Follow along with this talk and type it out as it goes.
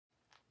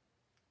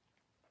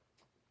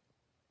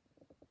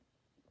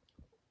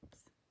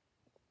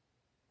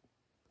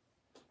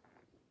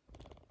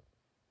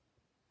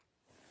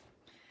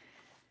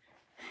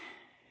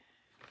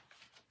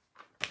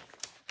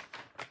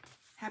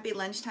Happy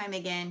lunchtime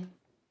again.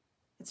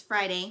 It's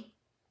Friday.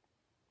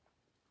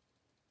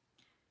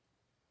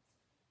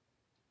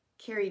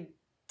 Carey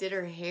did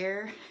her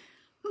hair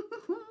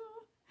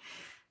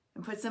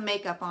and put some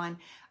makeup on.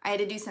 I had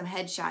to do some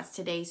headshots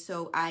today,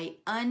 so I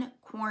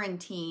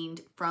unquarantined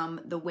from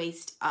the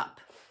waist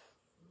up.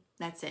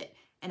 That's it.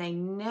 And I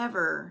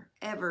never,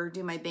 ever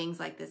do my bangs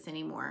like this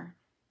anymore.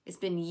 It's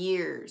been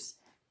years.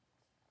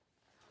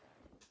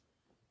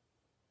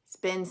 It's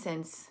been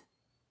since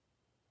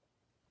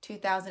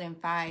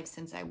 2005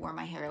 since I wore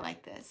my hair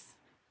like this.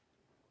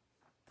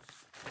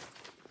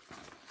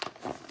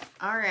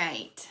 All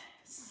right.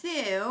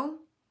 So,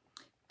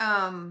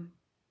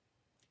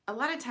 a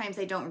lot of times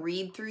I don't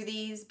read through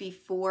these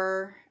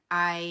before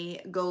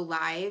I go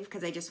live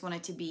because I just want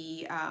it to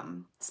be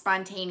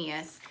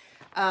spontaneous.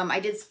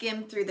 I did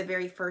skim through the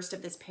very first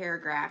of this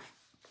paragraph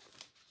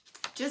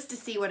just to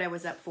see what I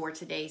was up for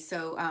today.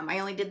 So I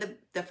only did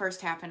the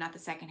first half and not the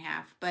second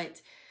half.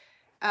 But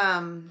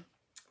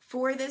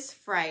for this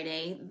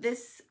Friday,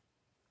 this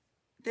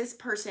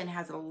person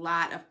has a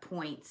lot of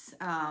points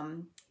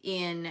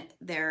in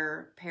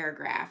their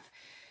paragraph.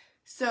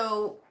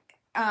 So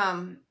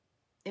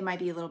it might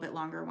be a little bit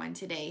longer one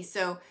today.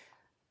 So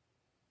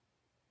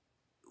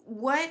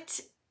what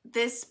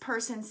this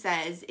person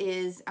says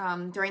is,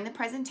 during the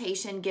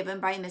presentation given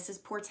by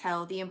Mrs.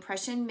 Portell, the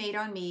impression made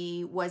on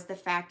me was the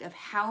fact of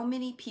how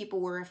many people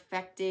were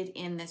affected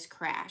in this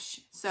crash.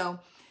 So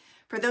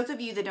for those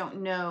of you that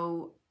don't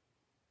know,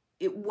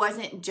 it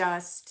wasn't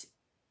just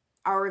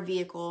our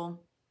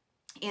vehicle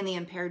and the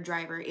impaired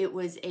driver. It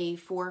was a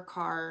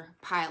 4-car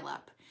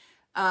pileup.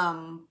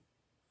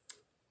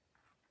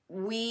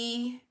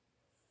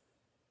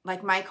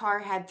 Like my car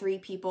had 3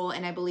 people,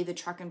 and I believe the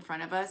truck in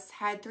front of us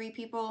had 3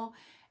 people.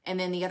 And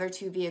then the other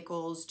 2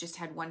 vehicles just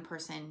had 1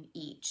 person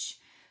each.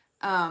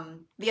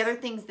 The other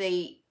things,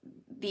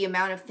 the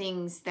amount of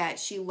things that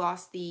she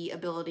lost the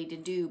ability to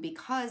do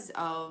because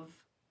of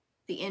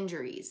the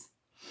injuries.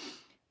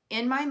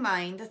 In my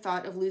mind, the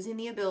thought of losing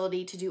the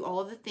ability to do all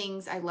of the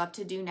things I love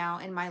to do now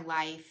in my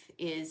life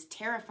is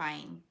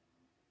terrifying.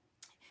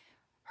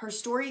 Her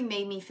story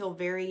made me feel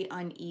very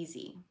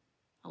uneasy.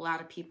 A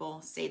lot of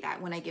people say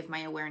that when I give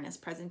my awareness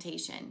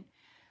presentation.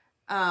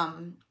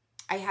 I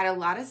had a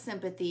lot of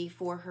sympathy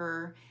for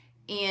her,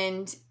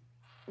 and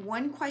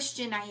one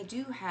question I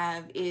do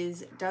have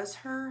is, does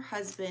her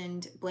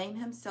husband blame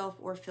himself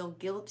or feel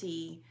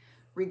guilty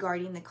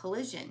regarding the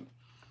collision?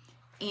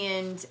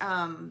 And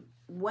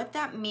what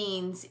that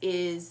means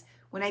is,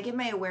 when I give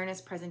my awareness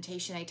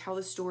presentation, I tell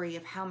the story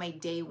of how my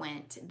day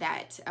went,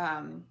 that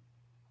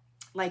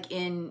like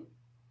in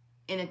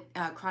a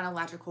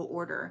chronological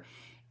order.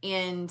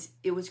 And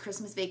it was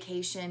Christmas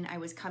vacation. I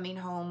was coming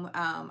home.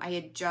 I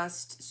had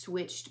just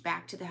switched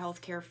back to the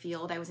healthcare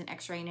field. I was an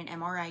X-ray and an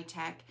MRI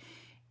tech.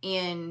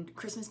 And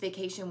Christmas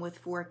vacation with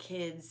 4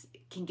 kids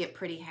can get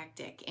pretty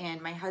hectic.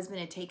 And my husband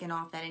had taken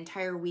off that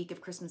entire week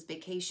of Christmas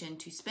vacation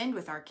to spend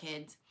with our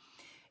kids.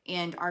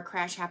 And our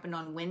crash happened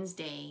on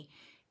Wednesday.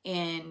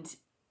 And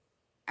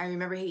I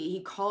remember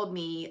he called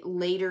me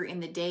later in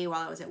the day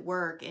while I was at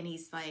work. And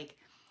he's like,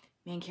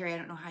 man, Carey, I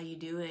don't know how you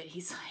do it.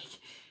 He's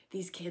like,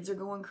 these kids are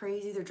going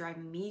crazy. They're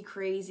driving me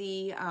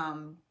crazy.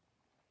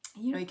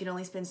 You know, you can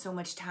only spend so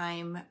much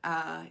time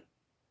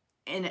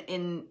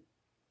in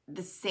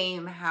the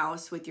same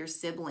house with your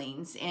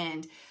siblings.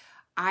 And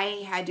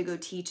I had to go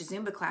teach a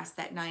Zumba class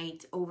that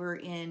night over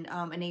in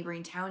a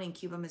neighboring town in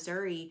Cuba,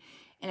 Missouri.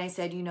 And I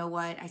said, you know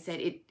what? I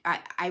said,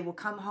 I will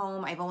come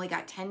home. I've only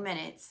got 10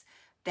 minutes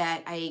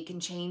that I can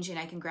change, and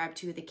I can grab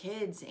 2 of the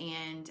kids,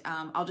 and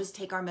I'll just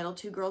take our middle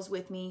 2 girls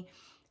with me.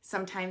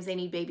 Sometimes they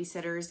need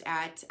babysitters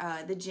at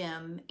the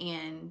gym,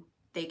 and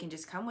they can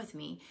just come with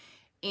me.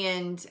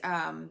 And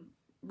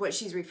what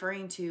she's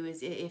referring to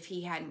is, if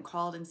he hadn't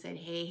called and said,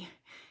 hey,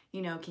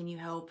 you know, can you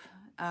help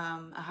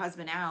a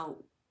husband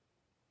out?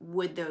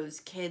 Would those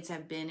kids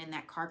have been in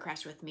that car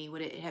crash with me?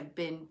 Would it have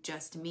been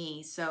just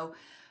me? So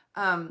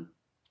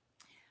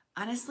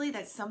honestly,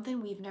 that's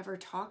something we've never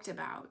talked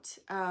about.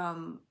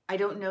 I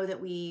don't know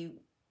that we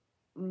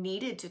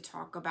needed to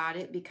talk about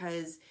it,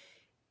 because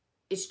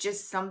it's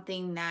just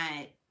something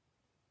that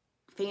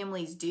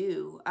families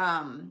do.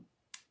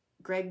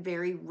 Greg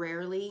very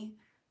rarely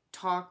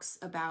talks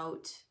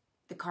about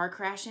the car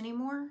crash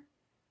anymore.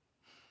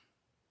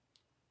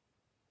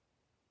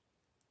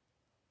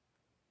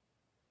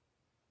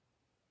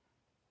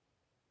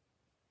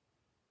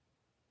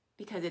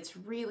 Because it's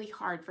really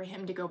hard for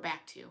him to go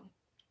back to.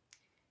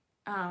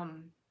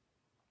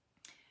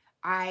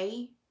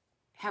 I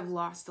have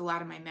lost a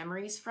lot of my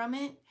memories from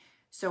it,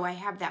 so I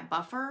have that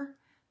buffer.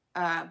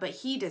 But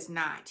he does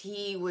not.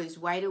 He was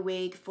wide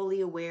awake,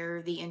 fully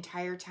aware the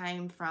entire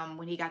time, from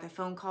when he got the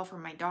phone call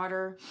from my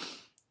daughter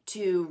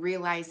to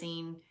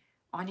realizing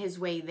on his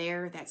way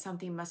there that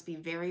something must be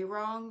very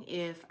wrong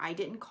if I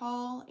didn't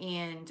call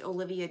and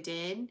Olivia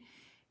did.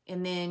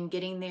 And then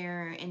getting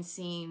there and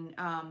seeing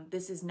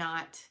this is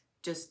not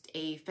just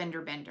a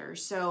fender bender.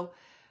 So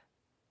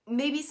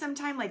maybe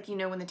sometime, like, you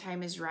know, when the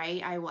time is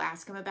right, I will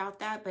ask him about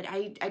that. But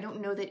I don't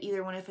know that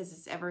either one of us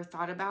has ever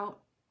thought about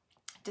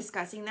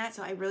discussing that.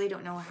 So I really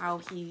don't know how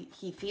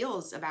he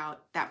feels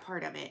about that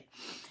part of it.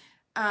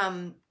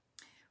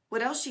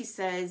 What else she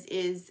says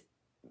is,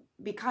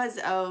 because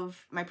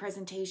of my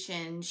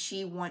presentation,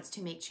 she wants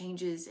to make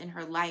changes in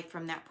her life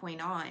from that point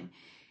on.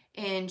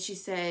 And she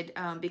said,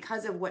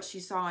 because of what she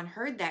saw and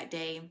heard that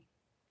day,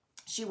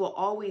 she will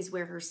always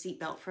wear her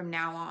seatbelt from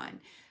now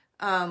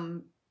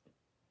on.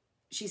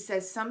 She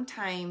says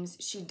sometimes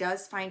she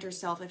does find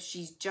herself, if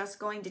she's just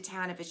going to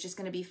town, if it's just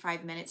going to be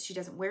 5 minutes, she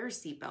doesn't wear her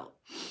seatbelt.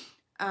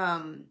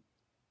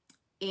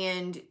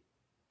 And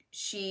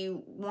she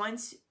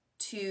wants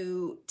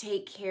to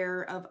take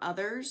care of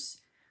others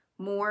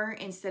more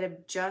instead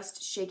of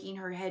just shaking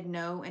her head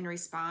no in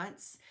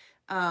response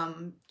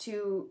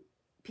to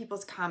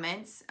people's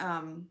comments.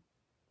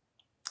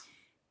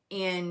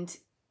 And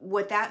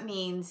what that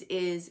means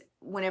is,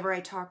 whenever I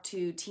talk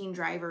to teen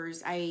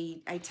drivers, I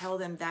tell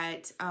them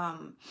that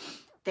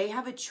they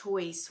have a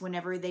choice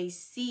whenever they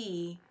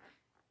see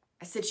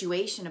a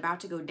situation about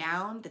to go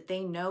down that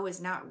they know is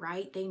not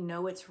right. They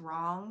know it's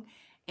wrong.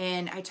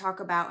 And I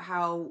talk about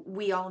how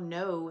we all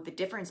know the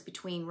difference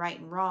between right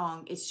and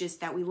wrong. It's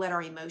just that we let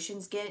our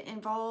emotions get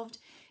involved.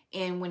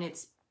 And when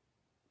it's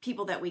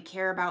people that we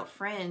care about,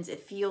 friends,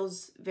 it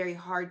feels very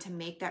hard to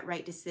make that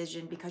right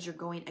decision because you're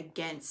going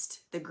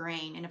against the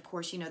grain. And of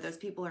course, you know, those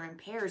people are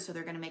impaired, so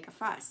they're going to make a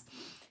fuss.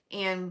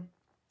 And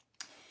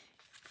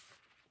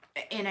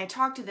I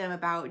talk to them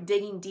about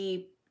digging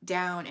deep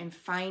down and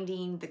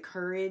finding the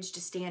courage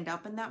to stand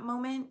up in that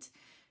moment,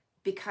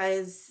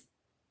 because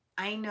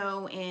I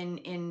know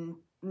in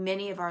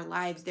many of our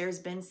lives, there's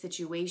been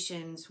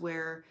situations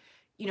where,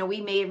 you know,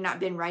 we may have not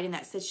been right in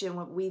that situation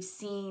when we've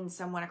seen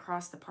someone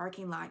across the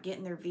parking lot get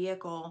in their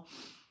vehicle,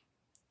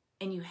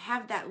 and you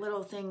have that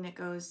little thing that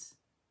goes,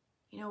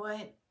 you know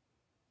what,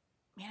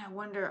 man, I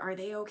wonder, are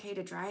they okay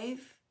to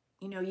drive?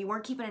 You know, you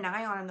weren't keeping an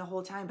eye on them the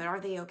whole time, but are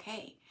they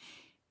okay?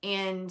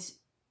 And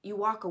you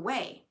walk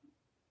away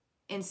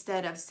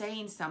instead of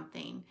saying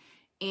something.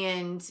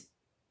 And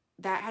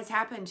that has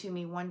happened to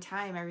me one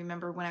time. I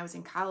remember when I was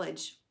in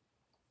college,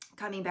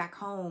 coming back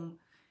home,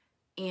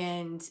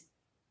 and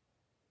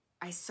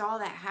I saw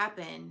that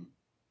happen.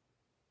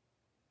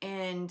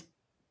 And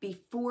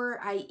before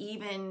I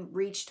even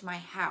reached my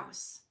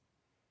house,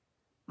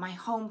 my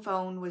home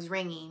phone was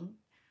ringing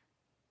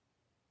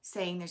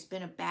saying there's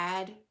been a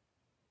bad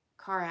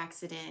car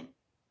accident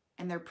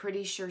and they're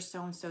pretty sure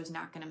so-and-so's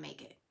not going to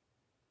make it.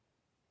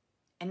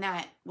 And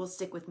that will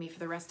stick with me for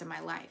the rest of my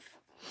life.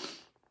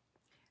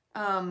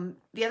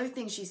 The other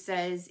thing she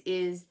says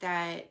is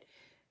that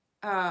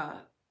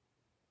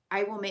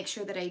I will make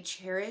sure that I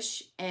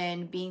cherish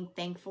and being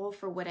thankful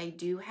for what I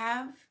do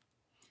have.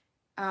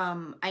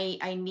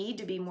 I need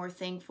to be more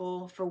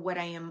thankful for what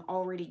I am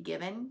already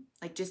given,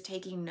 like just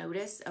taking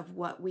notice of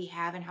what we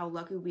have and how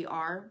lucky we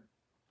are.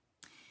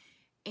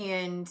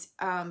 And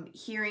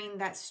hearing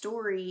that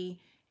story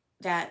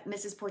that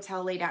Mrs.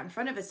 Portell laid out in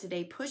front of us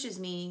today pushes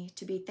me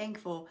to be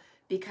thankful,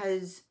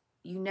 because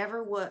you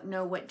never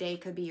know what day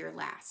could be your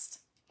last.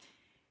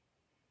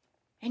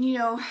 And you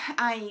know,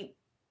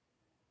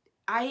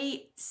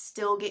 I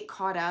still get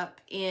caught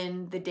up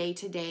in the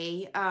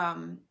day-to-day,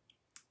 and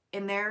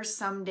there are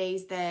some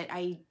days that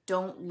I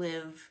don't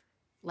live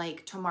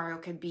like tomorrow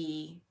could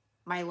be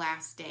my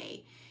last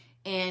day.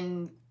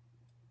 And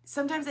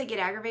sometimes I get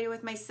aggravated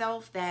with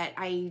myself that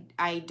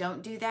I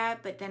don't do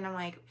that, but then I'm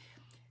like,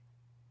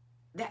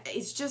 that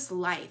it's just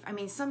life. I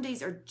mean, some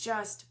days are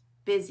just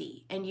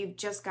busy and you've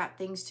just got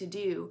things to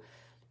do.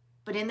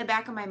 But in the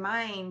back of my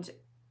mind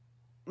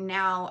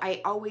now,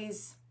 I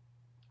always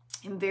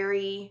am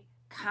very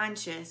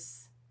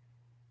conscious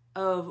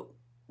of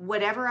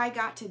whatever I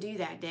got to do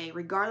that day,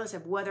 regardless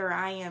of whether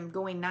I am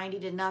going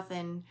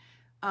 90-0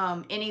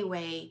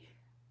 anyway.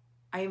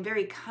 I am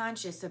very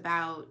conscious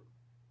about,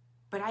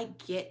 but I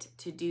get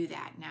to do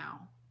that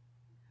now.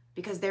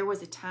 Because there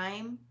was a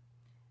time,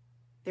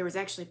 there was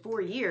actually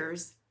 4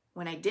 years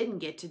when I didn't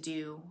get to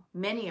do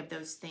many of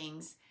those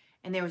things.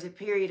 And there was a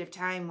period of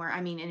time where,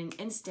 I mean, in an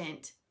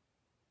instant,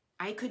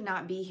 I could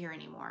not be here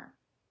anymore.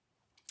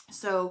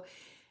 So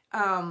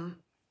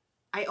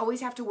I always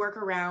have to work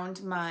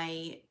around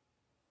my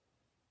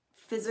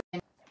physical,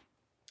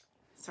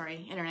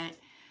 internet.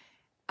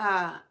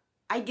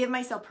 I give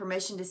myself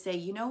permission to say,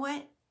 you know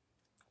what?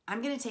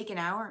 I'm going to take an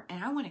hour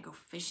and I want to go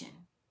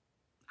fishing.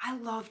 I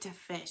love to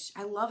fish.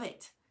 I love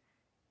it.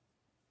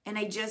 And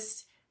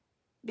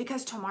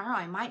because tomorrow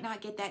I might not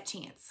get that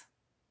chance.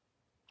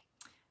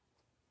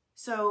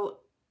 So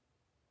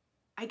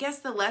I guess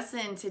the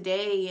lesson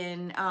today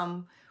in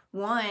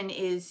one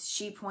is,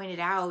 she pointed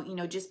out, you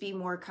know, just be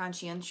more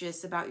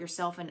conscientious about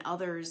yourself and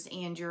others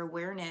and your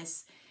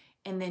awareness,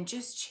 and then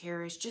just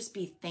cherish, just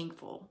be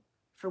thankful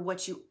for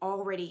what you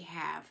already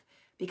have,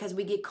 because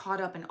we get caught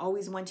up in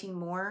always wanting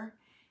more,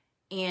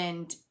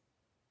 and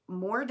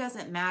more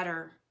doesn't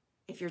matter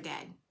if you're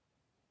dead.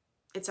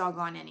 It's all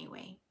gone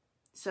anyway.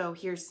 So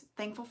here's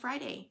Thankful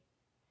Friday.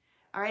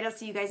 All right, I'll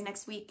see you guys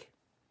next week.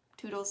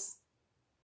 Toodles.